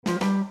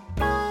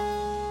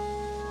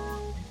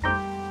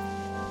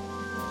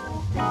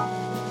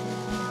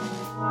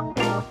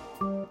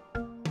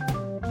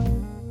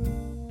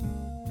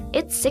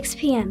It's 6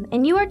 p.m.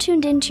 and you are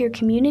tuned in to your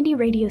community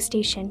radio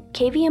station,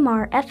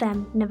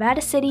 KVMR-FM, Nevada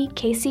City,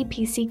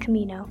 KCPC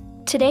Camino.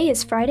 Today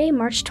is Friday,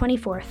 March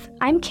 24th.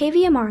 I'm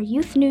KVMR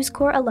Youth News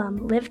Corps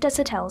alum Liv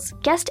Desautel,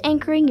 guest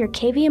anchoring your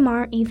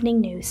KVMR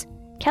Evening News.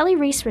 Kelly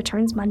Reese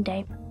returns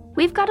Monday.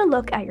 We've got a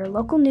look at your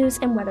local news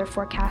and weather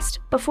forecast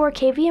before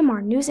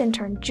KVMR news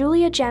intern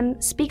Julia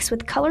Ggem speaks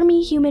with Color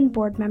Me Human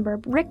board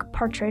member Rick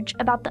Partridge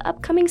about the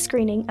upcoming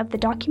screening of the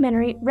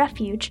documentary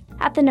REFUGE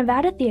at the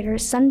Nevada Theater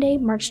Sunday,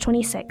 March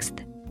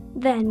 26th.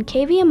 Then,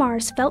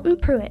 KVMR's Felton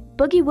Pruitt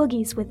Boogie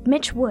Woogies with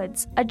Mitch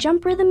Woods, a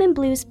jump rhythm and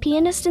blues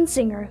pianist and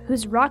singer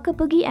whose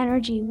rock-a-boogie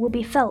energy will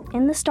be felt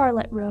in the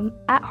Starlit Room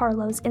at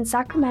Harlow's in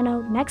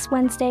Sacramento next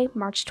Wednesday,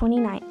 March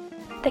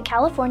 29th. The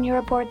California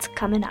Report's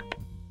coming up.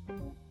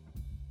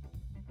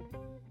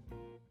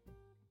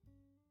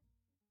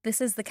 This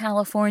is the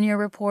California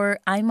Report.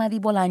 I'm Madi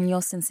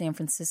Bolaños in San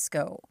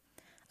Francisco.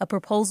 A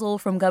proposal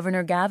from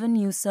Governor Gavin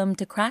Newsom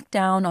to crack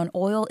down on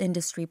oil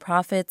industry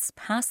profits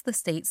passed the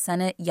state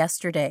Senate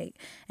yesterday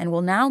and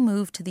will now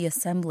move to the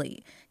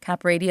Assembly.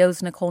 Cap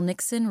Radio's Nicole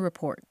Nixon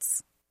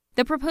reports.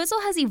 The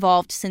proposal has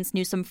evolved since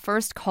Newsom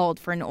first called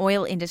for an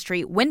oil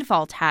industry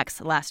windfall tax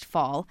last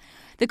fall.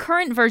 The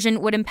current version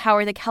would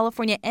empower the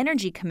California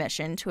Energy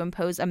Commission to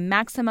impose a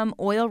maximum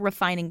oil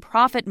refining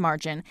profit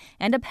margin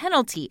and a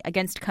penalty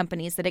against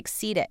companies that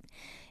exceed it.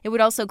 It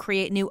would also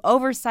create new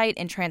oversight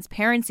and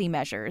transparency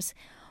measures.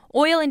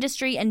 Oil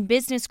industry and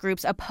business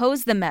groups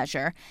oppose the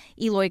measure.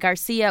 Eloy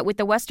Garcia with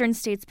the Western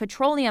States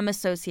Petroleum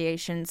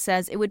Association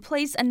says it would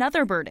place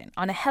another burden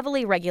on a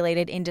heavily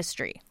regulated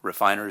industry.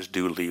 Refiners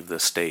do leave the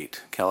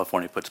state.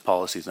 California puts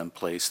policies in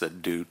place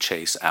that do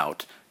chase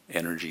out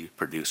energy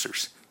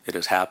producers. It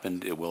has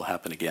happened. It will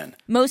happen again.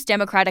 Most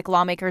Democratic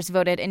lawmakers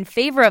voted in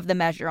favor of the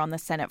measure on the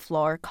Senate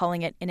floor,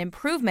 calling it an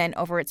improvement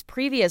over its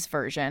previous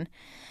version.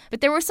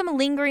 But there were some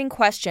lingering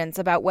questions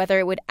about whether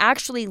it would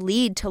actually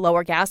lead to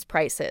lower gas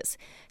prices.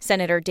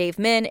 Senator Dave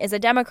Min is a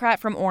Democrat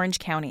from Orange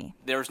County.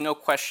 There's no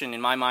question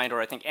in my mind, or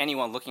I think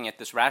anyone looking at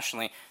this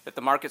rationally, that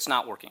the market's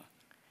not working.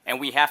 And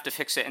we have to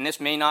fix it. And this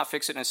may not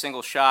fix it in a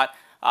single shot,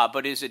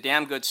 but is a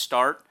damn good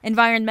start.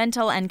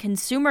 Environmental and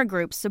consumer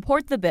groups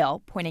support the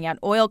bill, pointing out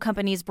oil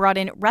companies brought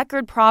in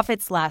record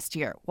profits last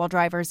year, while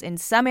drivers in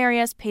some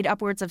areas paid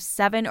upwards of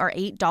 $7 or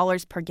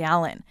 $8 per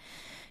gallon.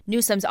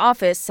 Newsom's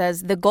office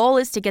says the goal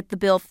is to get the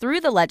bill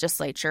through the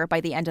legislature by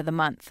the end of the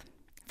month.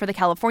 For the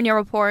California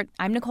Report,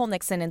 I'm Nicole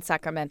Nixon in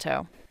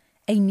Sacramento.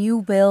 A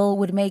new bill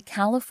would make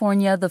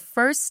California the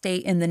first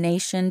state in the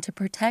nation to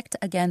protect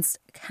against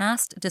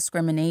caste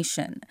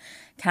discrimination.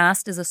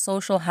 Caste is a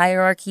social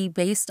hierarchy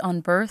based on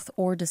birth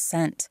or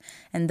descent,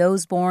 and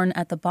those born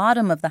at the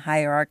bottom of the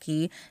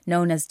hierarchy,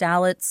 known as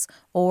Dalits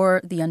or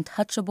the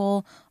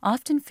untouchable,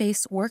 often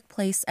face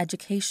workplace,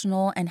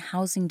 educational, and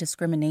housing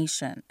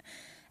discrimination.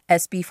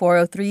 SB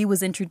 403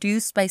 was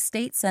introduced by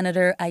State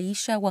Senator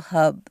Aisha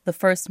Wahab, the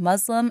first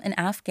Muslim and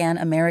Afghan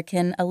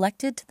American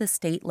elected to the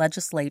state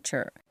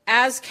legislature.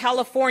 As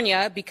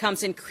California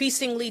becomes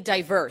increasingly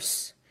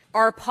diverse,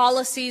 our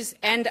policies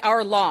and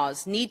our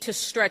laws need to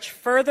stretch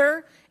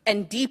further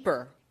and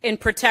deeper in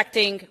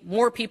protecting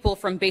more people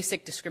from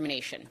basic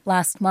discrimination.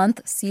 Last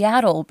month,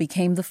 Seattle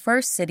became the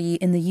first city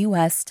in the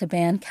U.S. to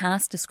ban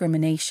caste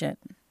discrimination.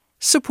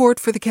 Support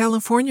for the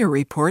California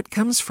Report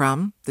comes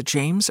from the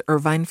James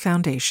Irvine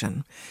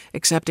Foundation,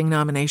 accepting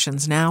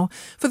nominations now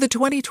for the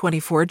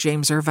 2024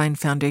 James Irvine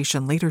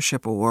Foundation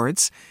Leadership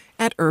Awards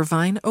at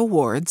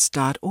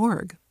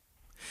irvineawards.org.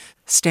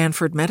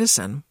 Stanford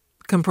Medicine,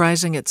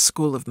 comprising its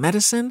School of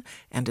Medicine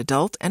and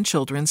Adult and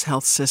Children's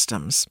Health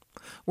Systems,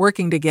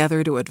 working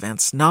together to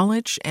advance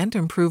knowledge and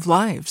improve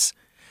lives.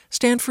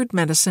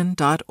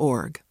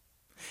 stanfordmedicine.org.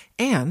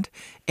 And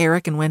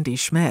Eric and Wendy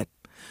Schmidt,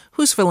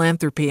 whose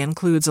philanthropy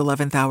includes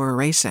 11th Hour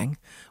Racing,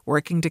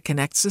 working to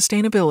connect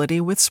sustainability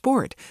with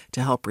sport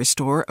to help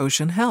restore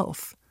ocean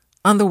health.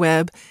 On the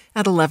web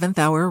at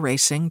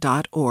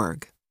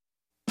 11thhourracing.org.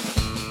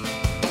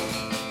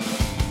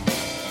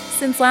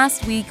 Since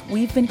last week,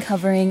 we've been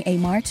covering a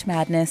March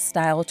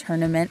Madness-style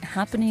tournament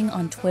happening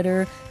on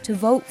Twitter to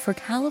vote for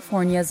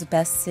California's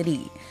best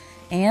city.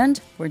 And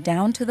we're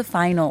down to the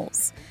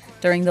finals.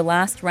 During the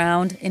last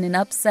round, in an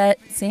upset,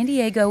 San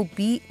Diego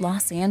beat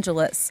Los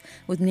Angeles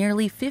with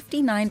nearly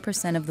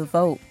 59% of the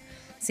vote.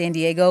 San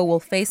Diego will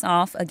face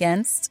off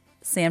against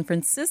San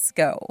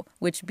Francisco,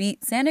 which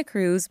beat Santa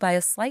Cruz by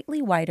a slightly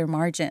wider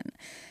margin.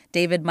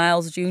 David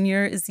Miles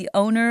Jr. is the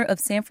owner of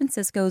San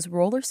Francisco's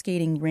roller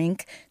skating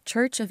rink,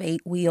 Church of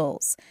Eight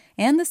Wheels,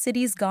 and the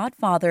city's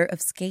godfather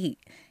of skate.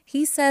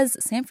 He says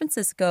San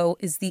Francisco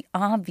is the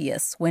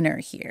obvious winner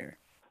here.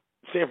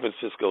 San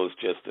Francisco is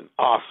just an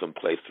awesome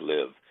place to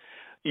live.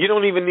 You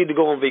don't even need to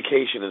go on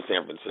vacation in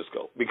San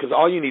Francisco because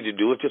all you need to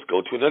do is just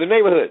go to another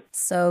neighborhood.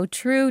 So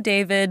true,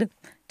 David.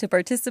 To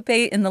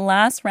participate in the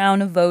last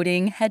round of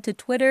voting, head to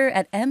Twitter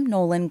at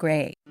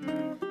 @MNolanGray.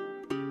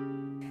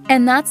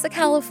 And that's the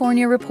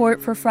California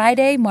Report for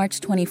Friday, March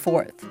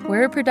 24th.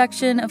 We're a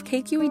production of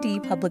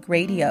KQED Public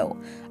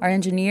Radio. Our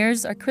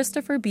engineers are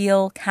Christopher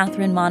Beal,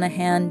 Catherine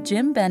Monahan,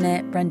 Jim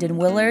Bennett, Brendan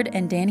Willard,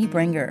 and Danny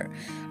Bringer.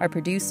 Our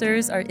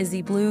producers are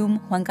Izzy Bloom,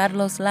 Juan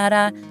Carlos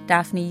Lara,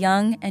 Daphne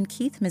Young, and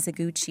Keith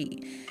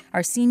Mizuguchi.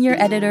 Our senior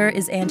editor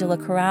is Angela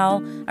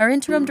Corral. Our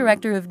interim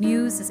director of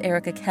news is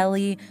Erica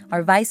Kelly.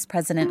 Our vice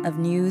president of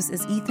news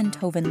is Ethan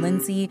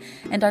Toven-Lindsay.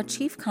 And our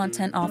chief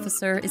content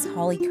officer is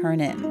Holly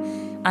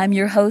Kernan. I'm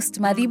your host,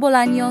 Madi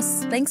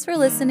Bolaños. Thanks for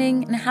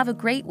listening and have a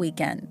great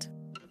weekend.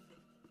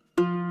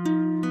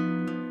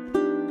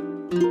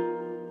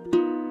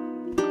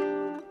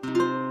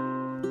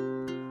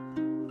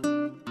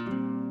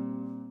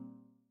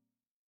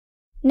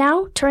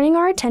 Now, turning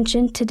our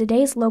attention to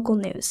today's local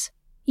news.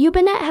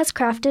 UBNet has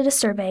crafted a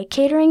survey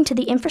catering to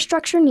the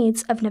infrastructure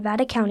needs of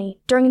Nevada County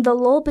during the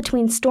lull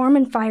between storm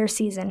and fire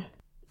season.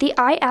 The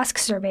I Ask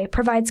survey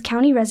provides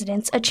county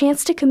residents a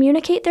chance to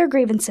communicate their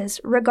grievances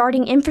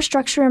regarding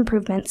infrastructure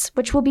improvements,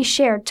 which will be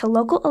shared to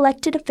local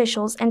elected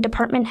officials and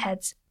department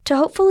heads to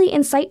hopefully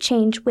incite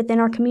change within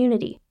our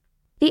community.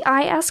 The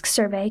I Ask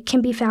survey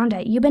can be found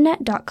at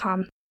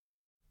ubnet.com.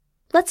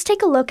 Let's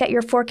take a look at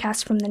your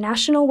forecast from the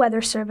National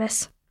Weather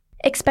Service.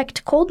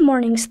 Expect cold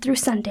mornings through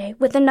Sunday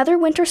with another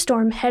winter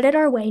storm headed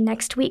our way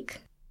next week.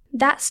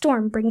 That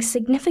storm brings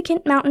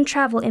significant mountain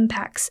travel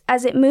impacts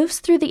as it moves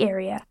through the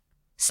area.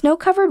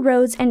 Snow-covered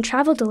roads and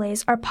travel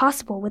delays are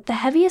possible with the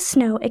heaviest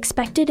snow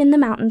expected in the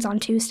mountains on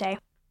Tuesday.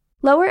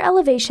 Lower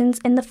elevations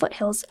in the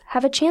foothills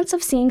have a chance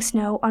of seeing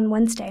snow on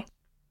Wednesday.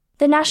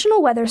 The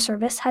National Weather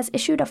Service has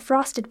issued a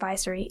frost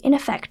advisory in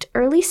effect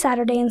early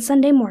Saturday and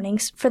Sunday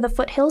mornings for the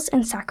foothills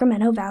and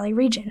Sacramento Valley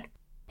region.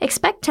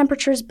 Expect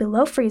temperatures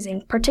below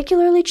freezing,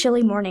 particularly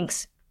chilly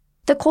mornings.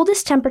 The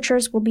coldest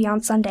temperatures will be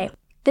on Sunday.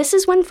 This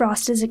is when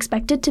frost is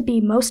expected to be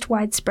most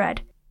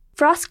widespread.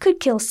 Frost could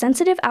kill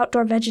sensitive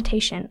outdoor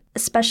vegetation,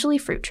 especially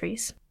fruit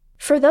trees.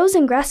 For those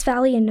in Grass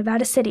Valley and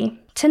Nevada City,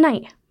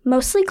 tonight,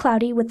 mostly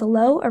cloudy with a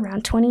low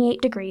around 28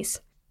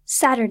 degrees.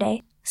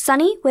 Saturday,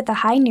 sunny with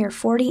a high near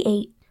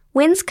 48.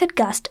 Winds could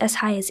gust as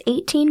high as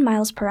 18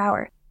 miles per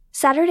hour.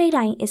 Saturday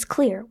night is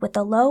clear with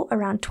a low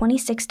around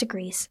 26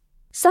 degrees.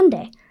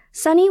 Sunday,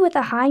 sunny with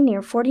a high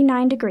near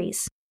 49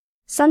 degrees.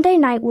 Sunday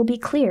night will be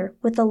clear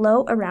with a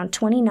low around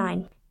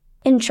 29.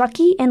 In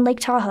Truckee and Lake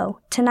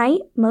Tahoe, tonight,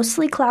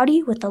 mostly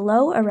cloudy with a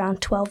low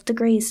around 12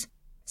 degrees.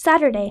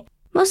 Saturday,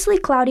 mostly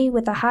cloudy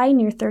with a high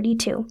near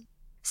 32.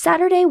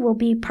 Saturday will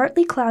be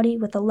partly cloudy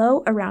with a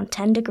low around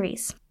 10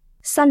 degrees.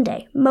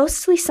 Sunday,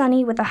 mostly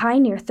sunny with a high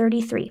near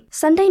 33.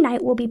 Sunday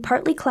night will be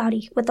partly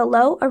cloudy with a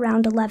low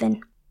around 11.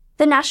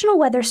 The National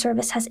Weather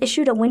Service has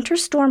issued a winter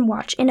storm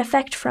watch in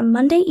effect from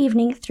Monday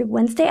evening through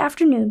Wednesday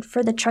afternoon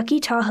for the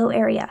Truckee-Tahoe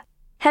area.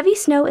 Heavy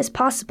snow is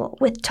possible,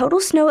 with total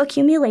snow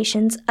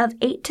accumulations of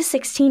 8 to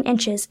 16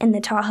 inches in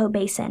the Tahoe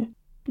Basin.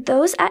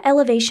 Those at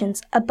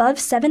elevations above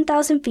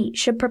 7,000 feet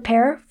should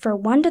prepare for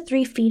 1 to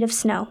 3 feet of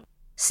snow.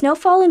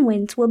 Snowfall and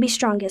winds will be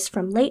strongest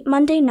from late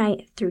Monday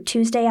night through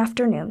Tuesday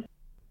afternoon.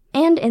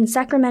 And in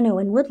Sacramento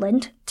and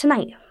Woodland,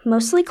 tonight,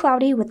 mostly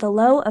cloudy with a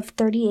low of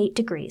 38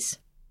 degrees.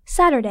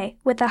 Saturday,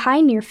 with a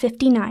high near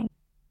 59.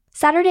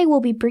 Saturday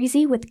will be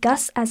breezy with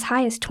gusts as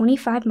high as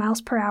 25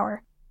 miles per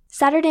hour.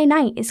 Saturday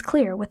night is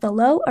clear with a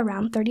low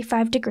around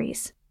 35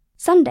 degrees.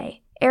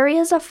 Sunday,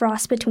 areas of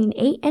frost between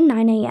 8 and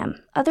 9 a.m.,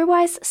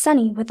 otherwise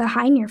sunny with a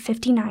high near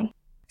 59.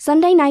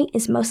 Sunday night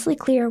is mostly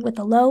clear with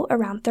a low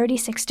around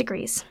 36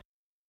 degrees.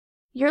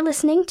 You're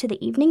listening to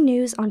the evening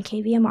news on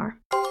KVMR.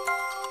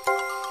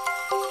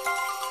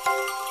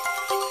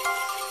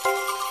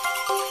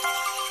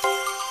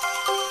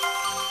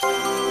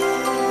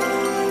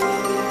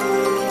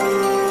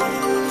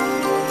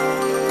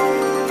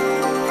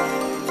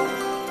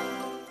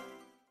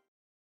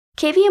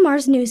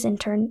 KVMR's news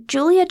intern,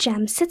 Julia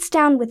Ggem, sits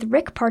down with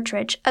Rick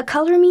Partridge, a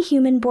Color Me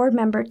Human board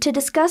member, to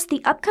discuss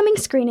the upcoming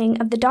screening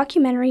of the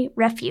documentary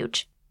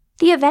REFUGE.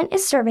 The event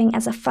is serving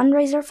as a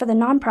fundraiser for the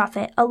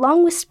nonprofit,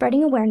 along with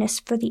spreading awareness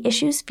for the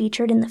issues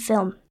featured in the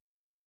film.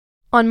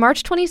 On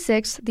March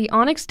 26th, the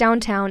Onyx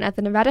Downtown at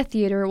the Nevada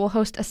Theater will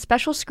host a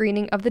special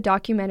screening of the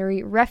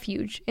documentary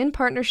REFUGE in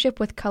partnership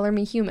with Color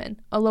Me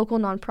Human, a local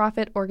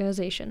nonprofit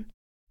organization.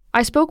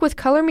 I spoke with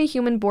Color Me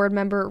Human board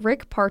member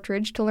Rick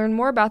Partridge to learn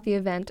more about the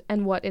event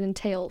and what it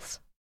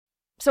entails.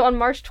 So on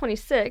March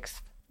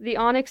 26th, the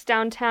Onyx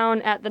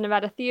Downtown at the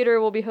Nevada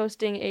Theater will be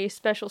hosting a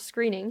special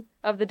screening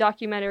of the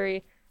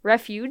documentary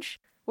REFUGE.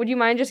 Would you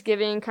mind just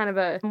giving kind of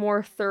a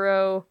more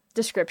thorough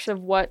description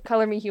of what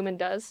Color Me Human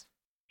does?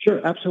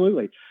 Sure,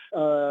 absolutely.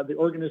 The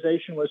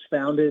organization was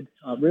founded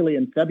really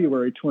in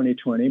February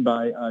 2020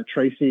 by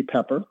Tracy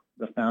Pepper,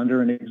 the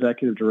founder and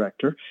executive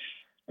director.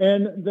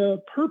 And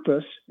the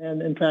purpose,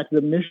 and in fact,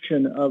 the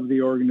mission of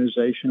the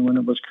organization when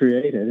it was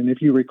created, and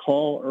if you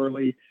recall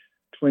early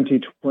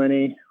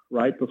 2020,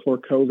 right before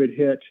COVID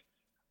hit,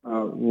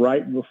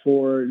 right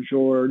before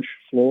George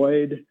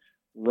Floyd,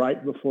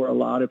 right before a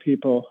lot of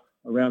people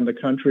around the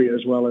country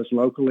as well as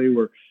locally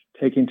were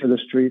taking to the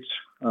streets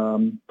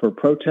for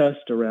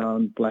protest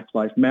around Black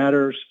Lives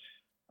Matters,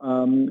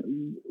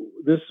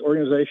 This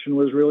organization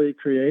was really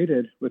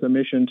created with a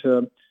mission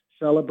to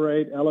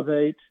celebrate,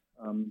 elevate,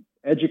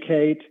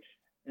 educate,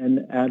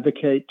 and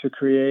advocate to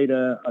create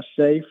a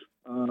safe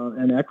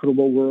and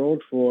equitable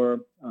world for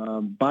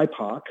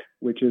BIPOC,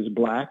 which is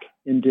Black,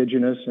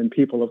 Indigenous, and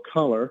people of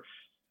color,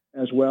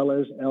 as well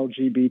as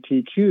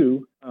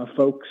LGBTQ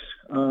folks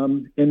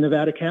in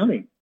Nevada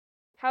County.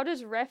 How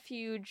does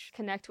Refuge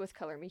connect with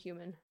Color Me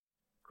Human?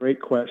 Great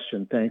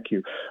question. Thank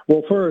you.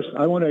 Well, first,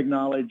 I want to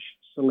acknowledge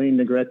Celine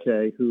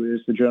Negrete, who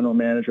is the general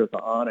manager at the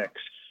Onyx,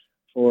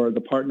 for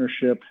the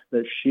partnership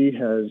that she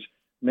has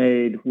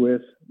made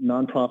with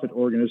nonprofit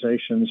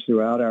organizations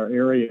throughout our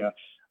area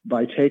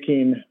by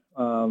taking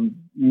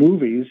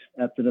movies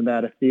at the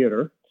Nevada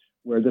Theater,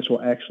 where this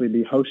will actually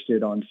be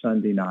hosted on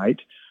Sunday night,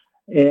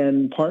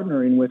 and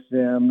partnering with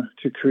them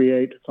to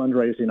create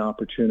fundraising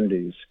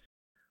opportunities.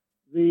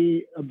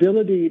 The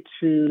ability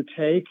to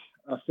take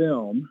a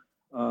film,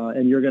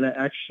 and you're going to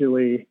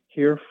actually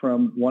hear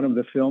from one of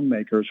the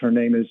filmmakers. Her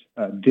name is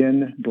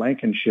Din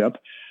Blankenship.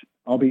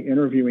 I'll be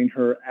interviewing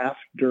her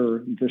after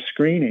the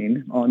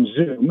screening on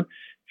Zoom.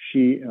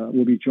 She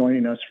will be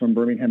joining us from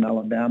Birmingham,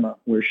 Alabama,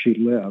 where she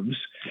lives.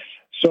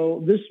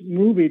 So this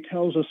movie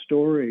tells a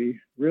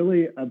story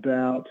really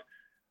about,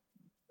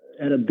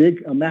 at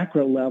a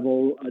macro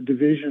level,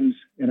 divisions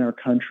in our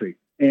country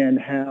and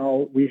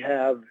how we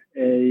have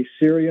a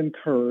Syrian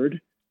Kurd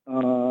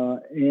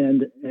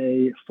and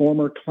a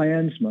former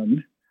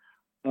Klansman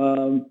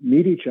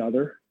meet each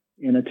other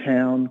in a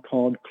town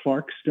called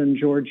Clarkston,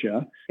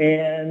 Georgia,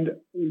 and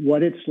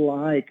what it's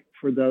like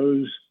for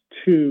those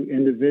two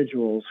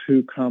individuals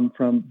who come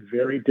from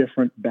very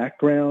different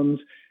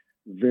backgrounds,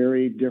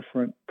 very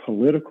different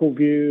political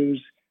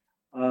views,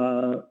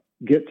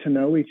 get to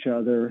know each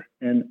other,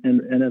 and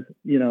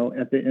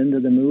at the end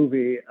of the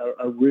movie,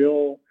 a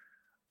real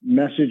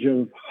message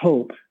of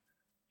hope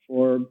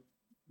for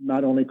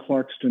not only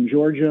Clarkston,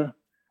 Georgia,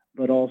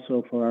 but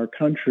also for our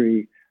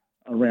country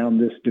around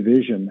this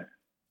division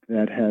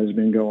that has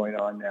been going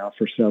on now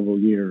for several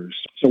years.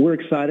 So we're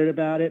excited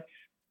about it.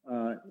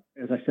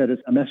 As I said,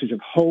 it's a message of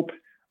hope,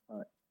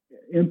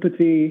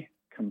 empathy,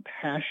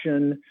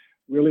 compassion,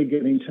 really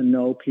getting to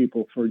know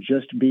people for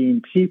just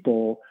being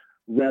people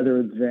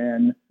rather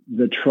than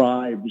the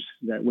tribes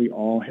that we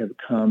all have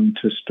come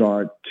to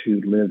start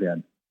to live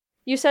in.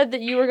 You said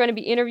that you were going to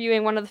be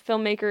interviewing one of the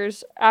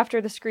filmmakers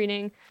after the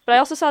screening, but I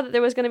also saw that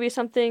there was going to be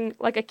something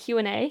like a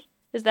Q&A.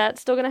 Is that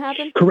still going to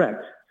happen?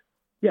 Correct.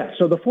 Yeah,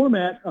 so the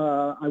format,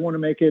 I want to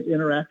make it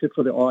interactive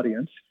for the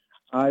audience.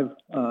 I've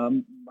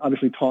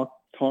obviously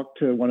talked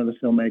to one of the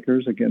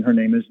filmmakers. Again, her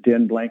name is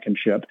Din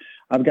Blankenship.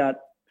 I've got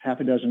half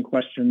a dozen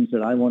questions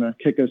that I want to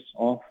kick us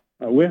off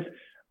with,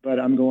 but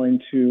I'm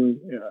going to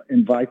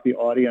invite the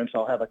audience.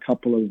 I'll have a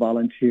couple of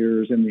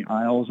volunteers in the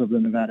aisles of the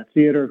Nevada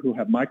Theater who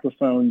have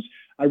microphones.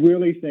 I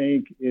really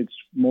think it's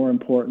more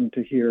important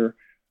to hear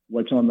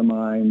what's on the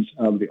minds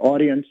of the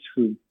audience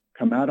who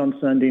come out on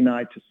Sunday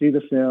night to see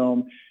the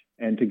film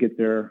and to get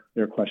their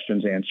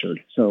questions answered.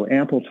 So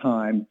ample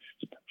time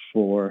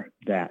for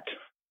that.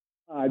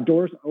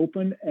 Doors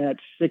open at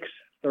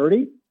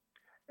 6:30,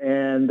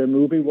 and the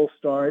movie will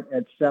start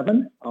at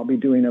 7. I'll be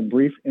doing a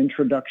brief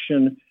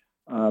introduction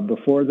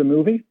before the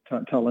movie,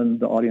 telling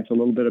the audience a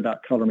little bit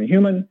about Color Me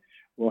Human.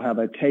 We'll have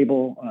a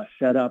table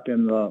set up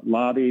in the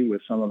lobby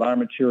with some of our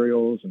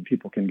materials, and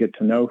people can get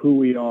to know who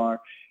we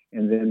are.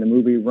 And then the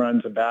movie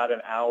runs about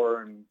an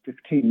hour and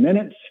 15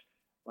 minutes.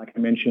 Like I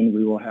mentioned,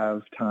 we will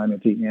have time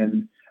at the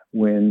end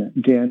when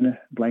Din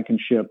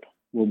Blankenship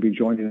will be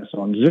joining us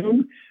on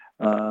Zoom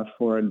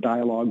for a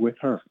dialogue with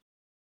her.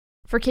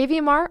 For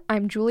KVMR,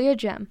 I'm Julia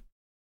Ggem.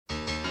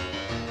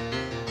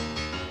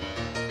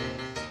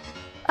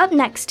 Up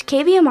next,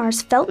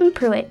 KVMR's Felton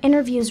Pruitt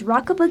interviews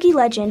rockaboogie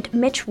legend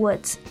Mitch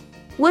Woods.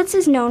 Woods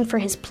is known for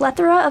his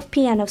plethora of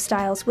piano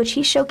styles, which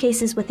he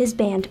showcases with his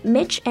band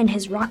Mitch and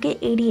his Rocket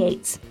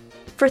 88s.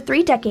 For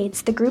 3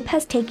 decades, the group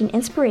has taken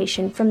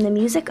inspiration from the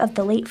music of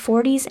the late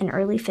 40s and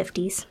early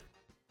 50s.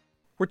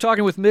 We're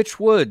talking with Mitch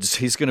Woods.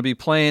 He's going to be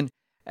playing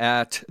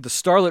at the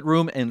Starlit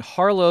Room in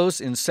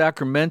Harlow's in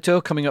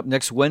Sacramento coming up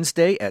next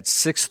Wednesday at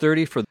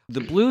 6:30 for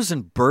the Blues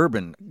and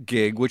Bourbon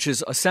gig, which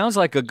sounds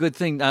like a good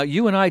thing. Now,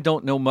 you and I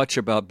don't know much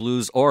about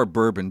blues or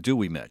bourbon, do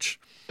we, Mitch?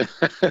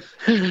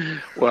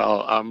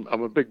 Well, I'm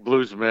a big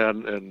blues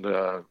man and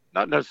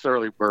not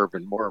necessarily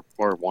bourbon, more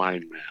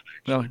wine man.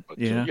 Actually. Oh,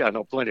 yeah. I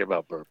know plenty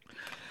about bourbon.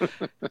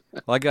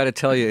 Well, I got to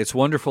tell you, it's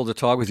wonderful to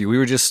talk with you. We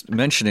were just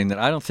mentioning that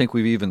I don't think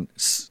we've even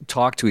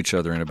talked to each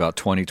other in about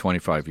 20,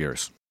 25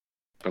 years.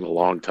 Been a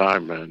long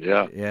time, man.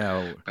 Yeah.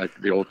 Yeah. Back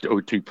to the old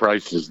O.T.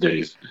 Price's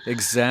days.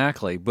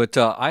 Exactly. But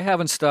I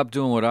haven't stopped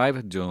doing what I've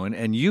been doing,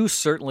 and you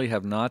certainly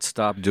have not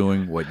stopped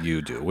doing what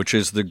you do, which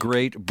is the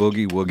great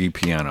boogie-woogie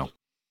piano.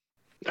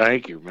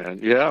 Thank you, man.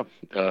 Yeah.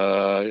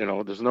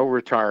 There's no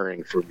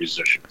retiring for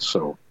musicians,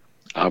 so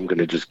I'm going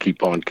to just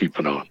keep on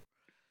keeping on.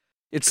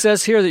 It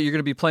says here that you're going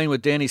to be playing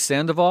with Danny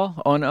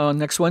Sandoval on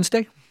next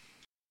Wednesday?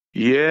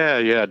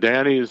 Yeah.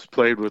 Danny has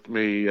played with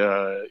me.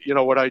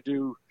 What I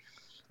do,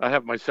 I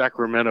have my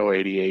Sacramento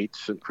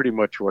 88s, and pretty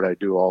much what I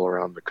do all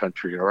around the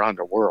country and around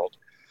the world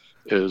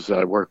is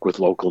I work with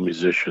local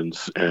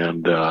musicians,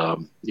 and I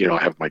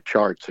have my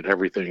charts and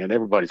everything, and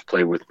everybody's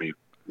played with me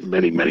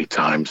many, many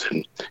times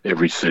in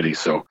every city.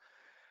 So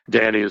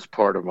Danny is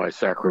part of my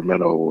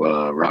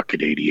Sacramento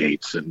Rocket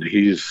 88s, and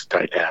he's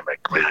dynamic,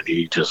 man.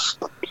 He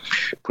just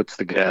puts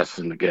the gas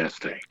in the gas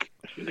tank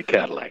in the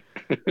Cadillac.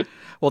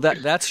 Well,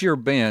 that's your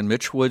band,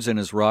 Mitch Woods and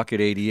his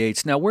Rocket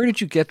 88s. Now, where did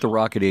you get the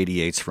Rocket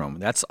 88s from?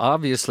 That's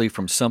obviously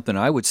from something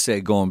I would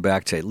say going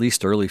back to at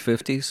least early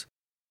 50s.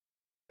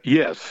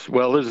 Yes.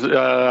 Well,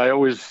 I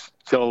always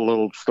tell a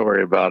little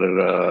story about it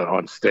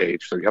on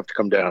stage, so you have to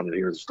come down and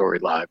hear the story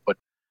live. But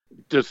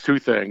just two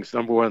things.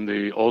 Number one,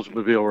 the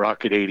Oldsmobile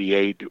Rocket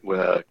 88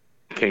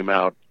 came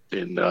out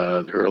in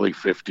the early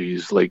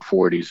 50s, late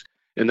 40s,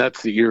 and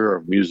that's the era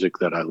of music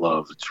that I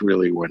love. It's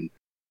really when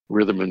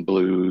rhythm and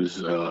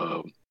blues,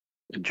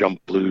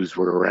 jump blues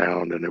were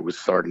around, and it was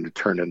starting to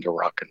turn into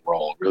rock and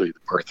roll, really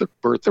the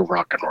birth of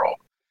rock and roll.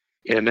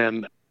 And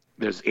then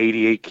there's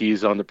 88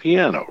 keys on the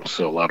piano,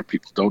 so a lot of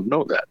people don't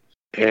know that.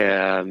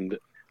 And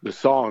the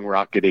song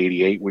Rocket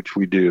 88, which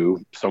we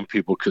do, some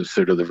people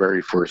consider the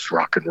very first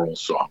rock and roll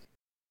song.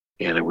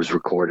 And it was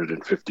recorded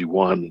in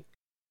 51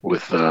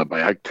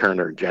 by Ike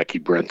Turner and Jackie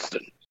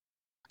Brenston.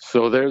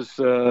 So that's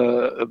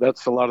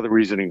a lot of the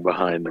reasoning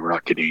behind the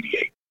Rocket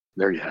 88.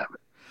 There you have it.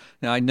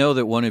 Now, I know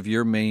that one of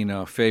your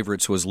main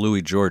favorites was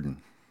Louis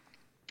Jordan.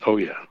 Oh,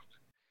 yeah.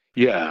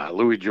 Yeah,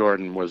 Louis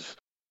Jordan was,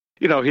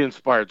 he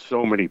inspired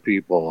so many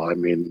people. I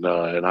mean,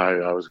 and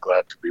I was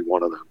glad to be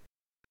one of them.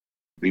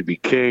 B.B.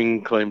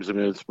 King claims him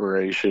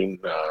inspiration,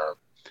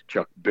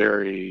 Chuck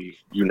Berry,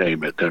 you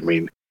name it. I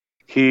mean,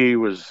 he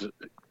was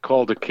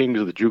called the king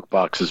of the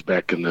jukeboxes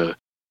back in the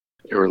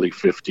early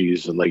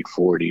 50s and late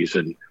 40s,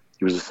 and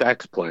he was a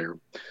sax player,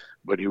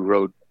 but he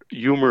wrote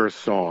humorous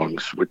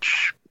songs,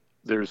 which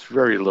there's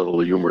very little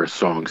humorous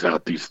songs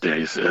out these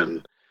days,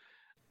 and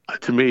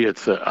to me,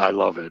 I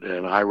love it,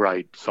 and I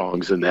write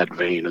songs in that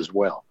vein as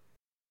well,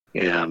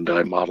 and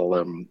I model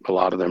a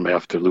lot of them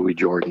after Louis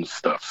Jordan's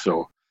stuff.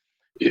 So,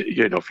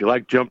 if you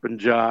like jump and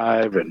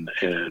jive and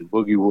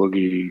boogie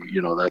woogie,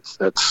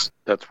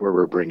 that's where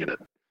we're bringing it.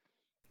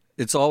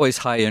 It's always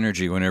high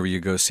energy whenever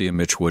you go see a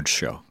Mitch Woods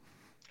show.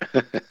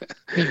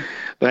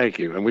 Thank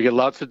you, and we get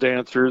lots of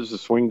dancers. The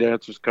swing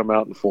dancers come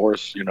out in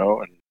force, and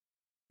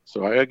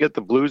so I get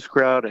the blues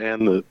crowd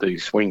and the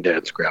swing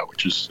dance crowd,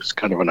 which is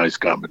kind of a nice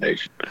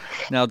combination.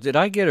 Now, did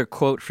I get a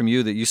quote from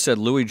you that you said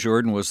Louis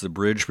Jordan was the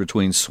bridge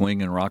between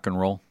swing and rock and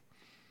roll?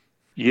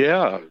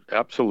 Yeah,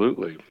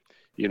 absolutely.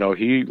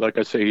 He, like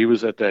I say, he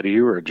was at that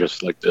era,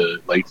 just like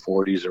the late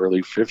 40s,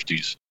 early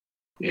 50s,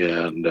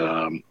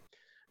 and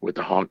with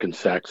the honking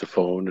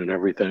saxophone and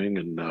everything.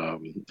 And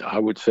I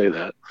would say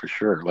that for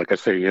sure. Like I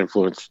say, he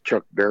influenced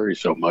Chuck Berry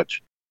so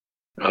much,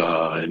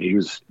 and he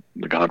was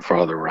the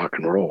godfather of rock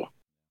and roll.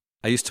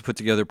 I used to put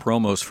together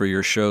promos for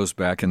your shows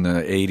back in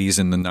the 80s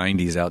and the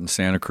 90s out in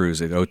Santa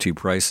Cruz at OT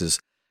Prices.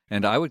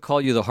 And I would call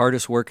you the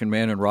hardest working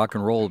man in rock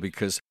and roll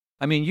because,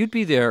 I mean, you'd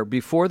be there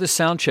before the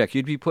sound check.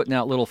 You'd be putting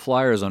out little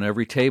flyers on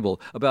every table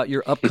about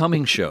your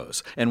upcoming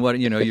shows and what,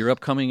 your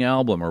upcoming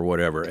album or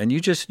whatever. And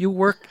you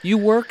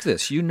work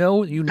this. You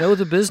know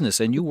the business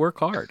and you work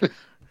hard.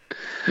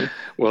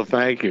 Well,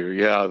 thank you.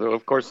 Yeah,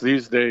 of course,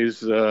 these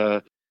days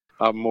I'm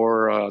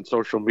more on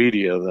social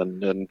media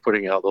than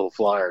putting out little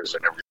flyers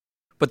and everything.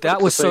 But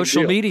that was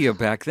social media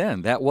back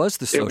then. That was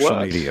the social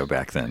media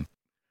back then.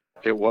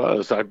 It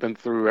was. I've been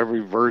through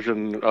every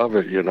version of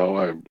it.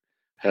 I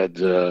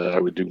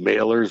would do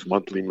mailers,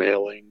 monthly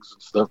mailings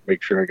and stuff,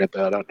 make sure I get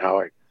that out,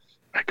 how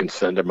I can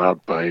send them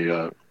out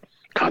by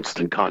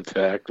constant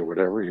contact or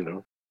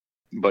whatever,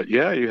 But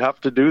yeah, you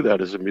have to do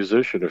that as a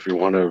musician if you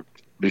want to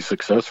be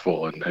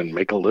successful and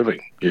make a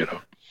living,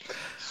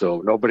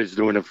 So nobody's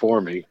doing it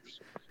for me.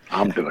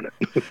 I'm doing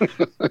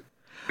it.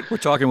 We're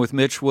talking with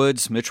Mitch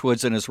Woods. Mitch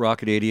Woods and his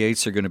Rocket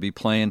 88s are going to be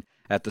playing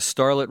at the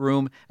Starlet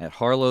Room at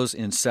Harlow's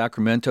in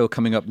Sacramento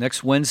coming up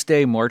next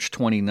Wednesday, March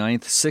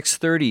 29th,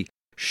 6:30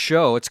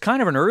 show. It's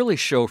kind of an early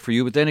show for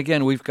you, but then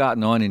again, we've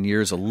gotten on in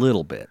years a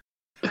little bit.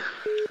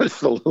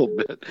 Just a little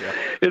bit. Yeah.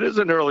 It is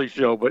an early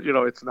show, but,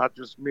 it's not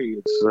just me.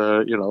 It's,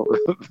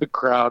 the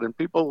crowd and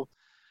people,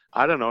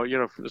 I don't know,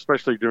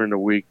 especially during the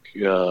week,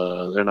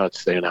 they're not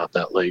staying out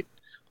that late.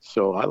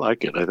 So I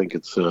like it. I think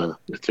it's a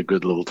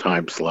good little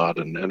time slot,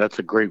 and that's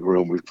a great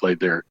room. We've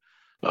played there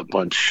a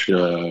bunch,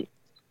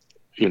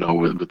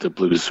 with the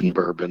blues and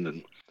bourbon,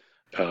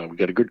 and we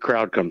got a good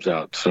crowd comes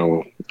out.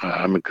 So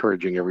I'm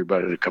encouraging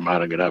everybody to come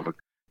out and have a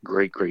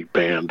great, great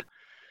band,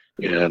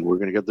 and we're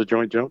going to get the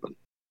joint jumping.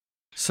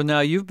 So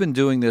now you've been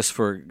doing this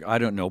for, I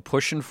don't know,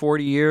 pushing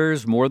 40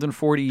 years, more than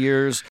 40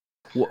 years.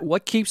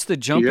 What keeps the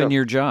jump in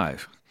your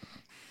jive?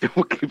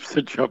 What keeps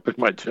the jump in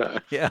my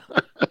jive? Yeah.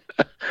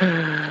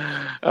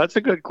 That's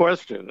a good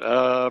question.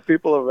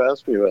 People have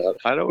asked me that.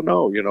 I don't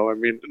know. I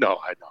know.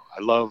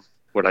 I love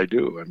what I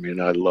do.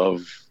 I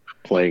love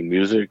playing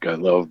music. I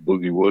love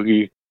boogie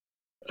woogie.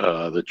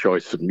 The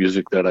choice of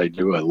music that I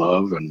do, I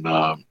love. And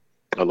I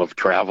love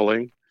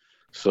traveling.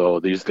 So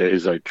these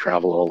days I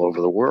travel all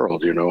over the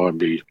world.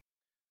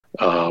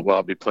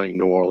 I'll be playing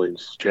New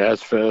Orleans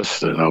Jazz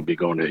Fest, and I'll be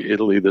going to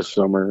Italy this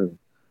summer.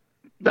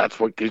 That's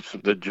what keeps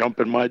the jump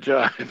in my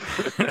jive.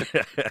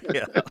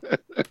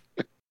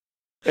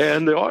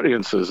 And the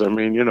audiences. I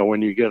mean,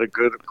 when you get a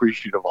good,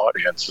 appreciative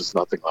audience, it's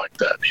nothing like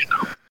that,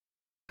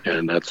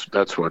 And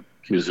that's what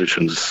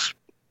musicians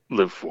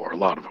live for, a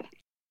lot of them.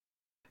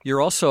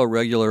 You're also a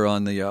regular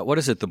on the,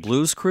 the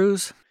Blues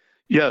Cruise?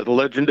 Yeah, the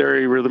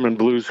legendary Rhythm and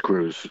Blues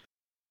Cruise.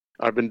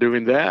 I've been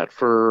doing that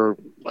for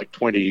like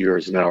 20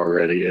 years now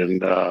already.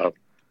 And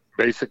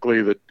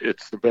basically,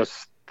 it's the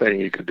best thing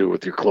you could do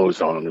with your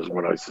clothes on, is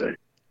what I say.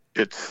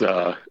 It's,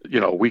 a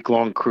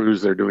week-long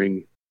cruise. They're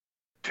doing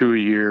 2 a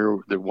year.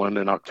 The one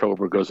in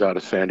October goes out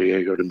of San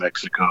Diego to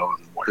Mexico,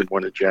 and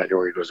one in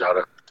January goes out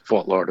of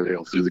Fort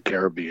Lauderdale through the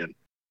Caribbean.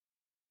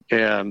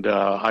 And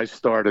I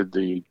started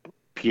the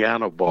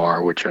piano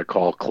bar, which I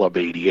call Club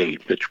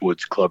 88, Mitch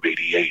Woods Club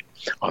 88,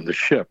 on the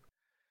ship.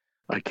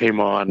 I came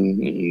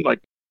on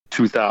like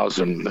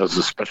 2000 as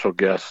a special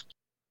guest,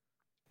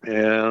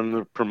 and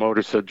the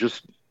promoter said,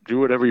 just do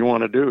whatever you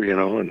want to do,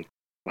 and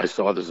I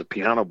saw there's a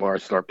piano bar,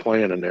 start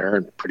playing in there,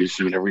 and pretty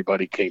soon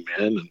everybody came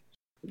in. And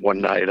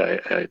one night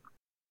at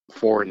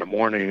 4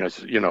 a.m, I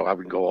said, I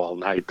would go all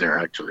night there,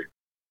 actually.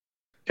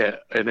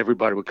 And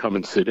everybody would come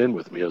and sit in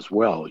with me as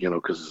well,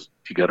 because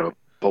you got a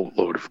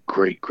boatload of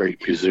great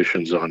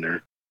musicians on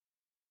there.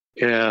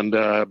 And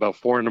about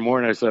 4 a.m,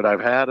 I said, I've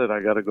had it.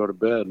 I got to go to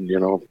bed,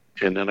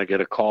 And then I get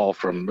a call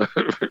from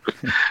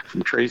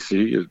from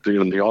Tracy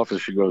in the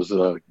office. She goes,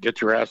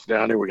 get your ass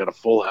down here. We got a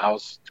full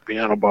house,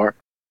 piano bar.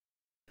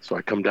 So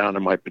I come down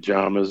in my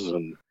pajamas,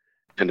 and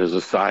there's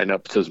a sign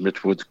up that says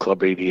Mitch Woods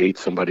Club 88,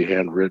 somebody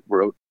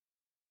wrote.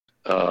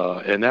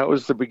 And that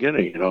was the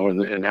beginning,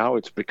 and now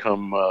it's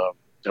become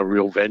a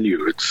real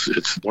venue.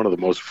 It's one of the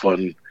most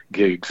fun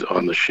gigs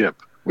on the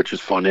ship, which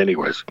is fun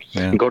anyways.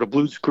 Yeah. And go to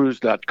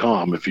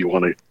bluescruise.com if you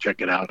want to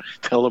check it out.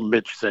 Tell them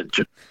Mitch sent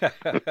you.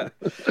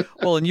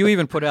 Well, and you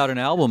even put out an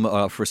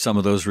album for some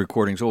of those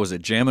recordings. What was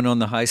it, Jammin' on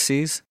the High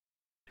Seas?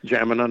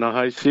 Jammin' on the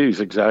High Seas,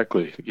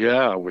 exactly.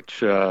 Yeah,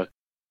 which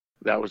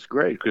that was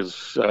great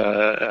because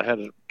I had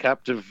a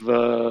captive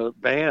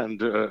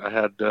band. I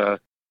had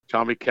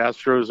Tommy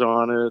Castro's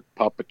on it,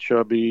 Papa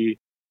Chubby,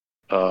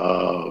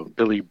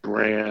 Billy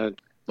Brandt,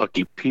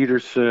 Lucky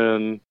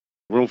Peterson,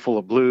 Roomful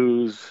of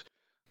Blues,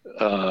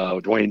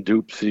 Dwayne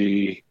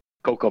Dupsy,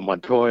 Coco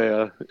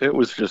Montoya. It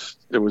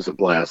was a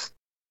blast.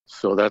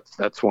 So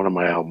that's one of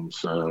my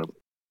albums,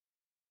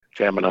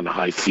 Jammin' on the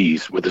High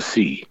Seas with a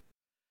C.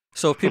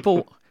 So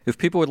if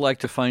people would like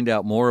to find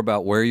out more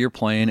about where you're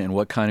playing and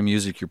what kind of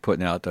music you're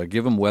putting out,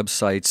 give them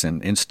websites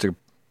and Insta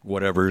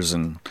whatevers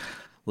and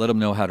let them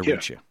know how to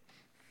reach you.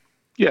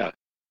 Yeah.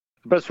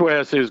 The best way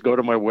I say is go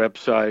to my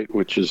website,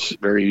 which is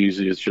very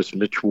easy. It's just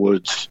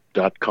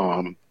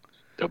mitchwoods.com,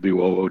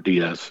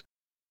 WOODS.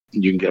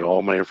 You can get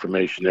all my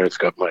information there. It's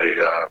got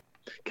my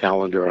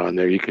calendar on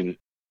there. You can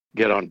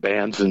get on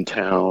bands in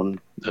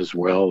town as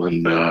well,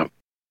 and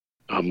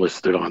I'm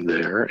listed on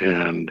there.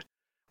 And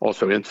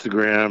also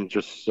Instagram,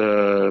 just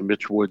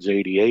Mitch Woods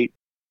 88.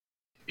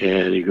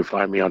 And you can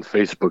find me on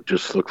Facebook.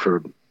 Just look for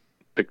a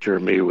picture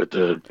of me with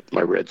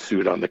my red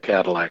suit on the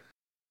Cadillac.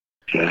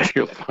 And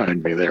you'll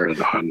find me there on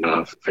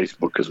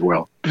Facebook as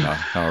well.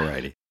 All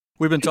righty.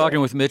 We've been talking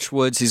with Mitch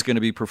Woods. He's going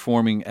to be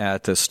performing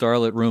at the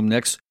Starlit Room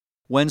next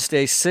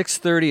Wednesday,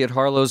 6:30 at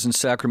Harlow's in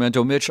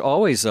Sacramento. Mitch,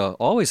 always a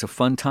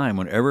fun time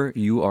whenever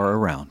you are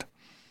around.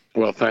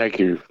 Well, thank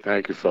you.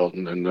 Thank you,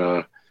 Felton. And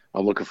I'm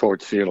looking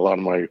forward to seeing a lot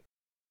of my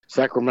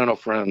Sacramento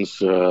friends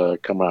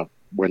come out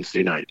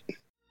Wednesday night.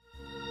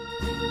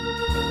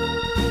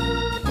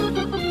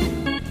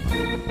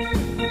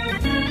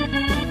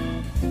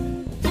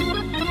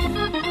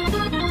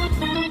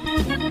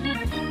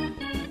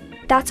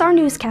 That's our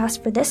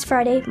newscast for this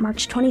Friday,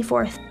 March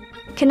 24th.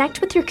 Connect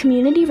with your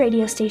community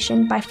radio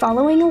station by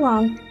following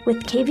along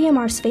with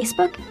KVMR's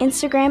Facebook,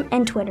 Instagram,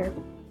 and Twitter.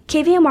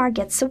 KVMR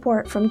gets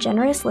support from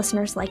generous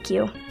listeners like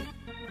you.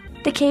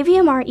 The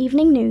KVMR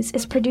Evening News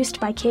is produced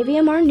by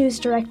KVMR News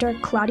Director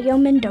Claudio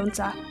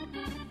Mendonza.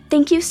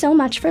 Thank you so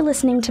much for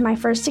listening to my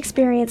first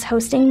experience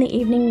hosting the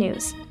Evening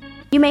News.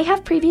 You may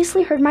have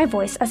previously heard my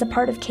voice as a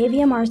part of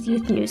KVMR's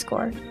Youth News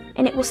Corps,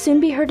 and it will soon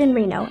be heard in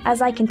Reno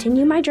as I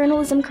continue my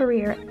journalism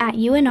career at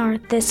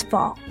UNR this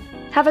fall.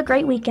 Have a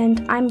great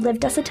weekend. I'm Liv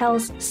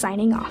Desautel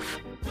signing off.